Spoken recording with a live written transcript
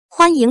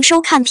欢迎收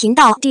看频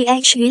道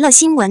D.H 娱乐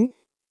新闻，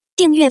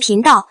订阅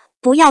频道，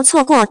不要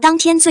错过当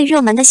天最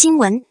热门的新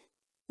闻。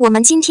我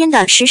们今天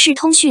的时事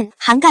通讯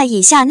涵盖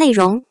以下内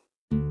容：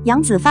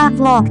杨紫发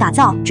Vlog 打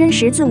造真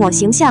实自我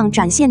形象，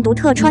展现独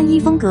特穿衣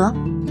风格。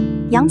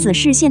杨紫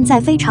是现在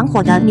非常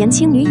火的年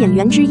轻女演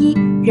员之一，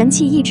人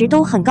气一直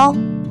都很高。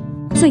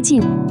最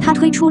近，她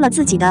推出了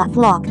自己的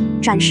Vlog，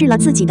 展示了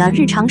自己的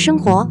日常生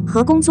活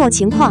和工作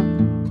情况。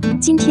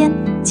今天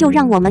就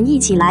让我们一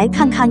起来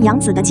看看杨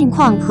紫的近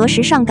况和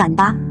时尚感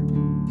吧。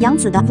杨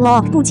紫的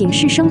Vlog 不仅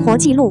是生活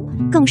记录，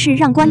更是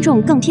让观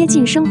众更贴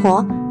近生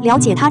活，了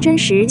解她真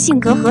实性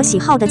格和喜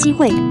好的机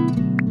会。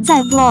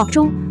在 Vlog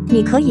中，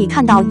你可以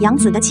看到杨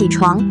紫的起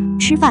床、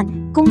吃饭、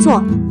工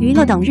作、娱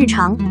乐等日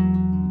常。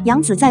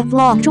杨紫在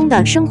Vlog 中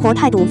的生活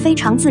态度非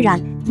常自然，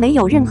没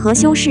有任何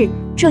修饰，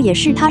这也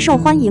是她受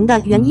欢迎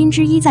的原因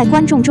之一。在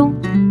观众中，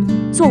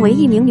作为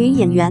一名女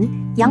演员，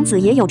杨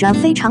紫也有着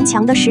非常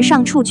强的时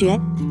尚触觉。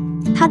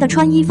她的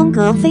穿衣风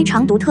格非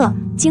常独特，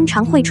经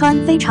常会穿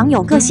非常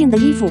有个性的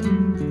衣服。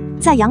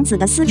在杨紫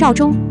的私照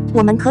中，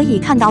我们可以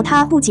看到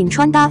她不仅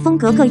穿搭风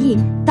格各异，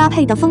搭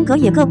配的风格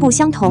也各不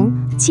相同，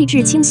气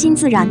质清新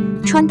自然，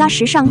穿搭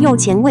时尚又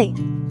前卫。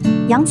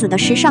杨紫的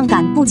时尚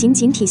感不仅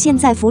仅体现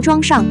在服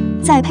装上，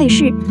在配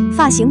饰、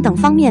发型等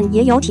方面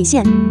也有体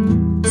现。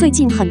最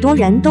近很多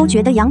人都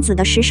觉得杨紫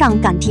的时尚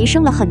感提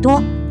升了很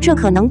多，这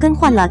可能跟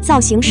换了造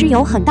型师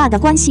有很大的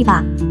关系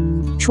吧。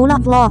除了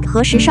Vlog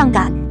和时尚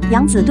感，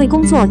杨紫对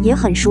工作也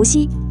很熟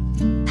悉。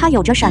她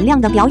有着闪亮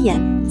的表演，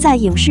在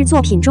影视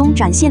作品中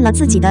展现了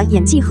自己的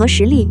演技和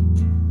实力。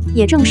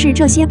也正是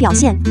这些表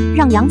现，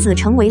让杨紫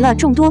成为了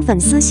众多粉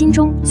丝心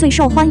中最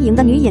受欢迎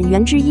的女演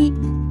员之一。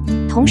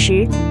同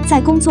时，在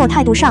工作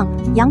态度上，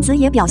杨紫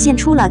也表现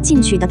出了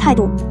进取的态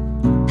度。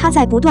她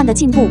在不断的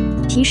进步，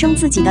提升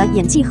自己的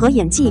演技和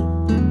演技。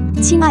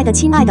亲爱的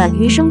亲爱的，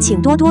余生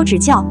请多多指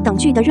教等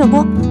剧的热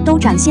播，都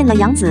展现了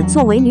杨紫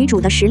作为女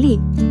主的实力。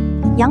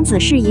杨紫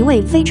是一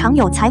位非常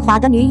有才华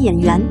的女演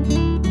员，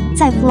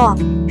在 Vlog、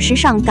时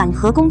尚感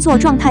和工作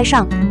状态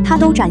上，她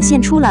都展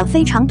现出了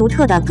非常独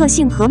特的个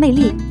性和魅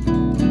力。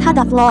她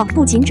的 Vlog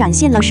不仅展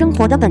现了生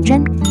活的本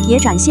真，也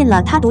展现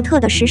了她独特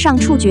的时尚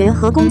触觉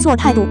和工作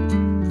态度。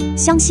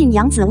相信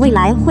杨紫未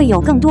来会有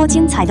更多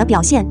精彩的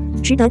表现，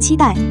值得期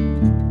待。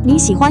你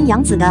喜欢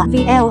杨紫的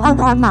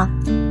Vlog 吗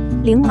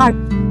？02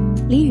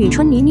李宇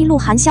春、倪妮、鹿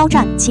晗、肖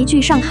战齐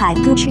聚上海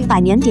GUCCI 百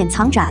年典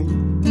藏展。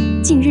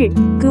近日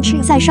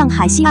 ，GUCCI 在上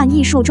海西岸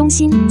艺术中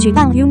心举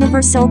办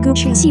Universal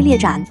GUCCI 系列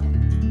展，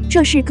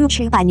这是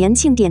GUCCI 百年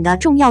庆典的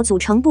重要组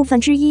成部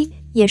分之一，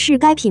也是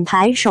该品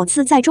牌首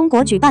次在中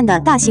国举办的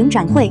大型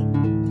展会。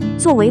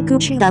作为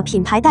GUCCI 的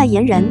品牌代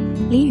言人，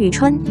李宇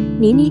春、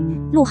倪妮、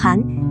鹿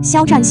晗、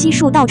肖战悉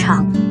数到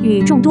场，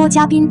与众多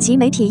嘉宾及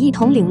媒体一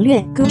同领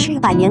略 GUCCI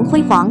百年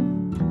辉煌。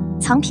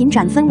藏品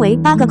展分为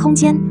8个空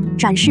间，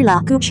展示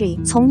了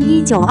GUCCI 从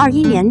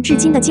1921年至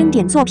今的经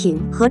典作品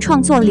和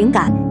创作灵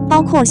感，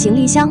包括行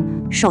李箱、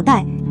手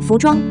袋、服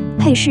装、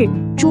配饰、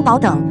珠宝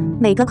等。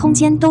每个空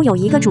间都有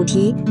一个主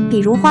题，比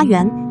如花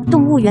园、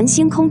动物园、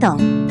星空等，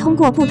通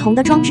过不同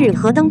的装置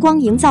和灯光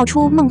营造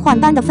出梦幻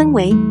般的氛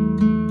围。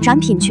展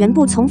品全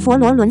部从佛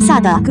罗伦萨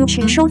的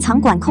GUCCI 收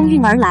藏馆空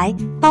运而来，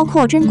包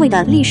括珍贵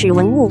的历史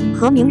文物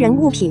和名人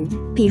物品，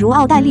比如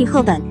奥黛丽·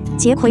赫本、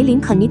杰奎琳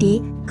·肯尼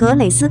迪、格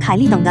蕾丝·凯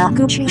利等的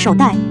GUCCI 手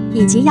袋，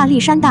以及亚历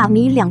山大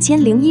米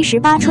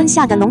2018春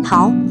夏的龙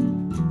袍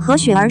和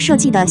雪儿设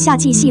计的夏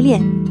季系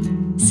列。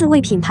4位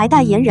品牌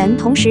代言人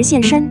同时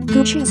现身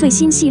GUCCI 最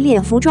新系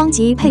列服装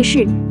及配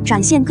饰，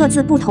展现各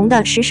自不同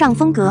的时尚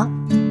风格。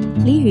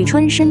李宇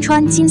春身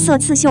穿金色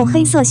刺绣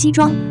黑色西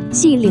装，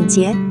系领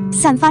结，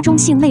散发中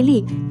性魅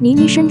力。倪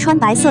妮身穿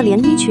白色连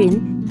衣裙，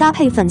搭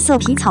配粉色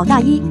皮草大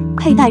衣，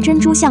佩戴珍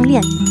珠项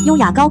链，优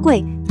雅高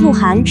贵。鹿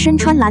晗身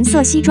穿蓝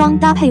色西装，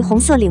搭配红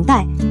色领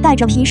带，戴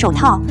着皮手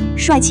套，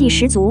帅气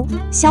十足。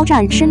肖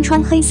战身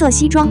穿黑色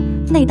西装，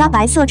内搭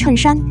白色衬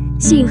衫，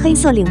系黑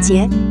色领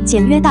结，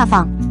简约大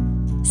方。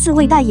4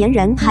位代言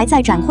人还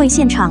在展会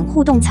现场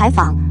互动采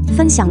访，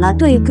分享了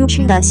对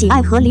GUCCI 的喜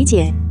爱和理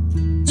解。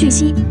据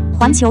悉，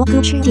环球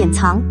GUCCI 典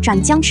藏展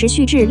将持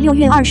续至6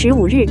月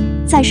25日，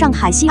在上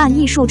海西岸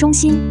艺术中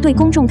心对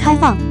公众开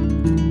放。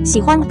喜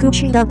欢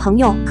GUCCI 的朋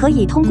友可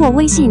以通过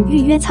微信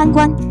预约参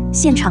观，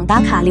现场打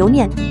卡留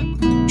念。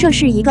这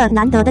是一个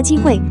难得的机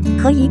会，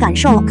可以感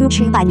受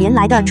GUCCI 100年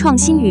来的创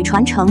新与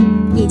传承，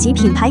以及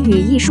品牌与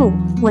艺术、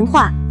文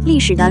化、历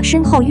史的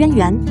深厚渊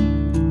源。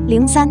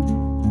03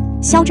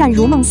肖战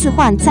如梦似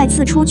幻再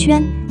次出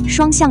圈，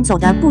双向走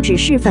的不只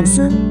是粉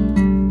丝。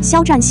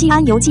肖战西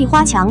安游记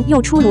花墙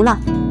又出炉了，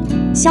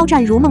肖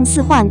战如梦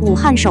似幻武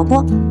汉首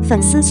播，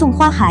粉丝送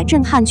花海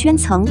震撼圈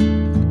层。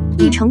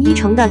一城一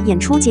城的演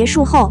出结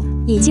束后，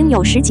已经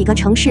有10几个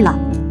城市了。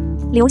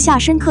留下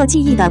深刻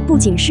记忆的不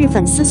仅是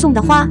粉丝送的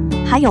花，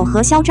还有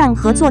和肖战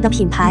合作的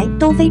品牌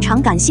都非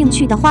常感兴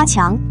趣的花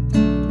墙。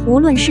无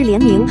论是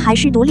联名还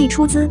是独立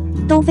出资，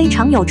都非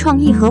常有创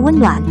意和温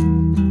暖，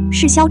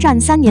是肖战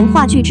3年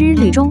话剧之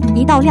旅中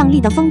一道亮丽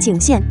的风景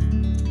线。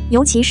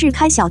尤其是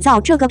开小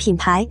灶这个品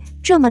牌，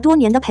这么多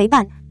年的陪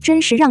伴，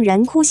真是让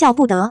人哭笑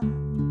不得。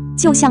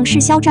就像是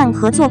肖战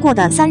合作过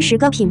的30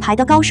个品牌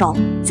的高手，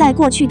在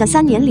过去的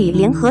3年里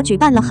联合举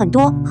办了很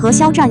多和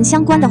肖战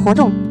相关的活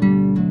动，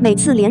每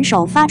次联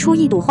手发出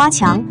一堵花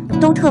墙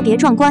都特别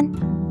壮观。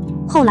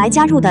后来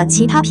加入的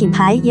其他品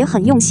牌也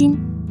很用心，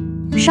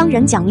商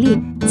人奖励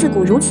自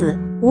古如此，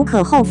无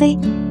可厚非。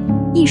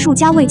艺术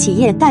家为企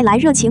业带来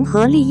热情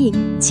和利益，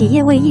企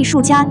业为艺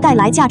术家带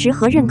来价值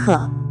和认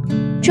可，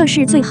这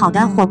是最好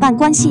的伙伴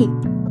关系。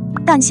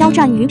但肖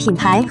战与品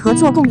牌合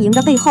作共赢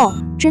的背后，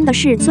真的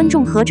是尊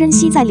重和珍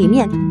惜在里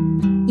面。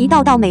一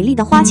道道美丽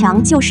的花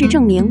墙就是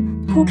证明，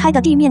铺开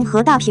的地面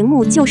和大屏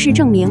幕就是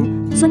证明，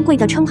尊贵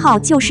的称号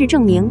就是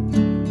证明。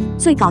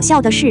最搞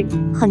笑的是，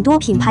很多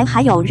品牌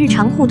还有日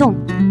常互动，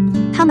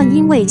他们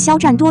因为肖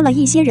战多了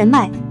一些人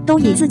脉，都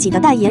以自己的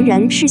代言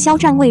人是肖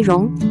战为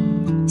荣。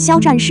肖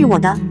战是我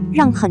的，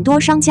让很多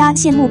商家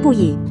羡慕不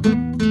已。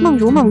梦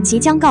如梦即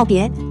将告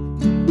别，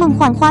梦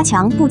幻花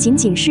墙不仅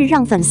仅是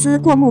让粉丝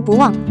过目不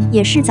忘，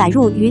也是载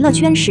入娱乐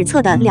圈史册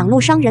的两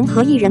路商人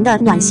和艺人的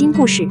暖心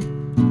故事。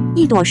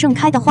一朵盛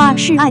开的花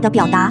是爱的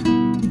表达，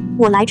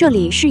我来这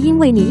里是因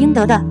为你应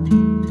得的。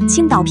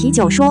青岛啤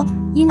酒说，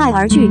因爱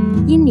而聚，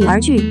因你而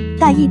聚，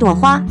带一朵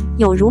花，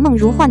有如梦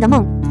如幻的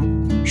梦。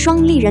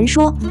双立人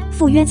说，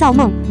赴约造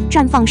梦，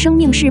绽放生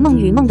命是梦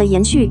与梦的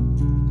延续。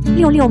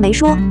66梅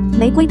说，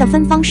玫瑰的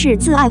芬芳是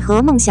自爱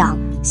和梦想，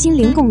心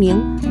灵共鸣，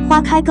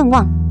花开更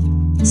旺。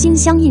心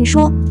相印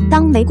说，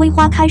当玫瑰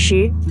花开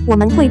时，我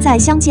们会再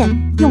相见，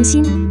用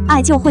心，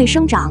爱就会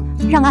生长，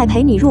让爱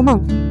陪你入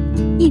梦。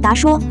益达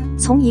说，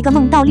从一个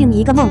梦到另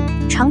一个梦，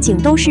场景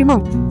都是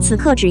梦，此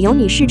刻只有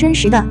你是真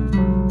实的。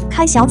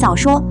开小枣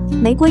说，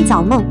玫瑰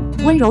早梦，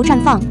温柔绽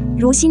放，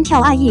如心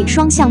跳爱意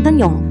双向奔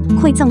涌，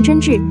馈赠真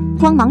挚，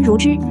光芒如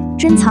织，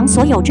珍藏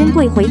所有珍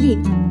贵回忆。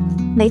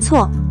没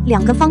错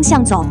，2个方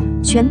向走，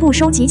全部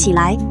收集起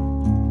来。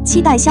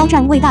期待肖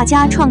战为大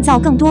家创造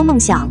更多梦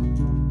想。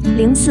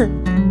04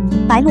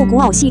白鹿古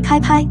偶戏开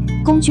拍，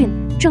龚俊、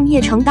郑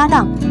业成搭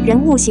档，人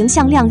物形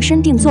象量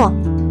身定做。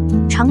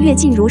长月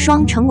烬如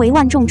霜成为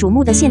万众瞩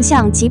目的现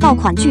象及爆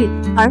款剧，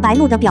而白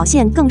鹿的表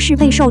现更是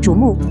备受瞩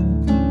目。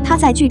他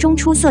在剧中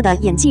出色的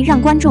演技让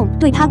观众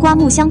对他刮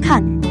目相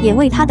看，也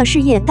为他的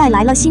事业带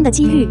来了新的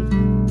机遇。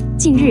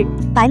近日，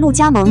白鹿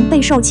加盟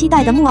备受期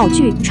待的木偶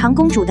剧《长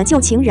公主的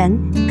旧情人》，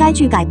该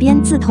剧改编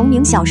自同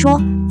名小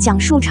说，讲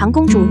述长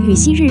公主与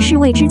昔日侍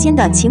卫之间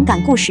的情感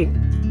故事。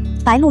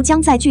白鹿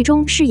将在剧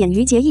中饰演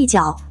于洁一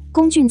角，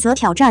龚俊则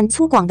挑战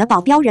粗犷的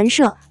保镖人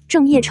设，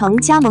郑业成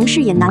加盟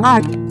饰演男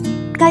二。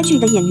该剧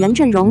的演员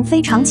阵容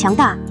非常强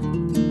大，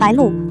白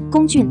鹿、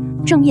龚俊、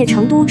郑业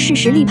成都是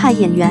实力派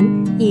演员，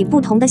以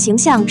不同的形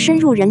象深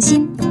入人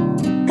心。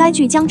该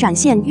剧将展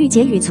现御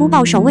姐与粗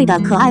暴守卫的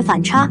可爱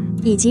反差，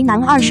以及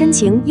男二深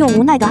情又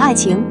无奈的爱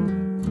情。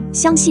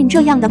相信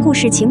这样的故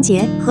事情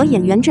节和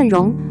演员阵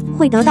容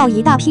会得到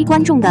一大批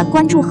观众的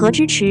关注和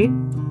支持。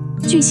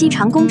据悉，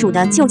长公主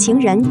的旧情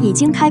人已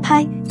经开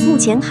拍，目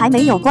前还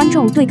没有观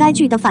众对该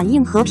剧的反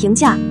应和评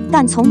价，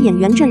但从演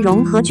员阵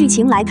容和剧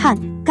情来看，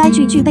该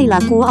剧具备了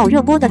古偶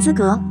热播的资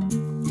格。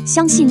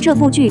相信这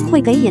部剧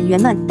会给演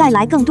员们带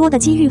来更多的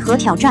机遇和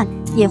挑战，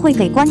也会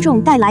给观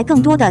众带来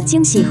更多的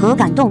惊喜和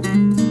感动。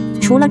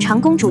除了长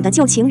公主的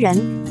旧情人，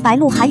白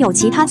鹿还有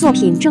其他作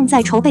品正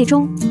在筹备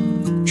中。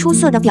出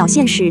色的表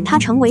现使她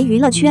成为娱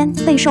乐圈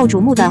备受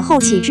瞩目的后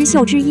起之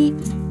秀之一。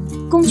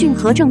龚俊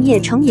和郑业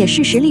成也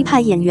是实力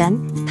派演员，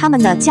他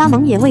们的加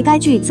盟也为该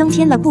剧增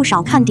添了不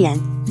少看点。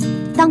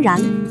当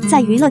然，在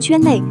娱乐圈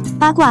内，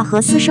八卦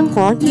和私生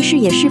活亦是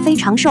也是非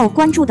常受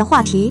关注的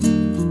话题。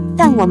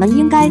但我们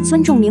应该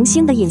尊重明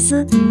星的隐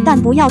私，但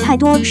不要太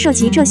多涉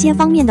及这些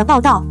方面的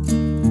报道。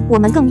我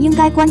们更应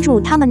该关注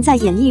他们在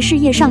演艺事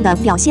业上的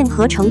表现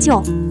和成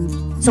就。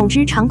总之，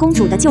《长公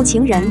主的旧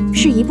情人》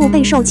是一部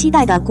备受期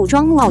待的古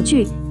装木偶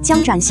剧，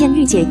将展现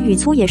御姐与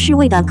粗野侍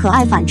卫的可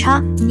爱反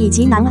差，以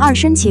及男二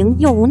深情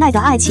又无奈的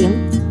爱情。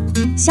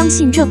相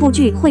信这部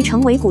剧会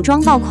成为古装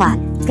爆款，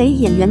给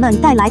演员们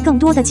带来更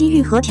多的机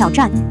遇和挑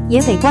战，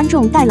也给观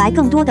众带来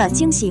更多的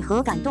惊喜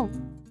和感动。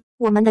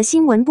我们的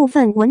新闻部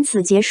分文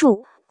此结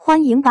束，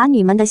欢迎把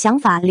你们的想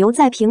法留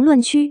在评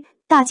论区，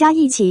大家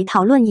一起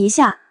讨论一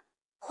下。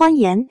欢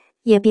迎，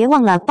也别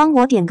忘了帮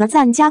我点个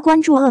赞加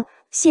关注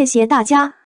谢谢大家。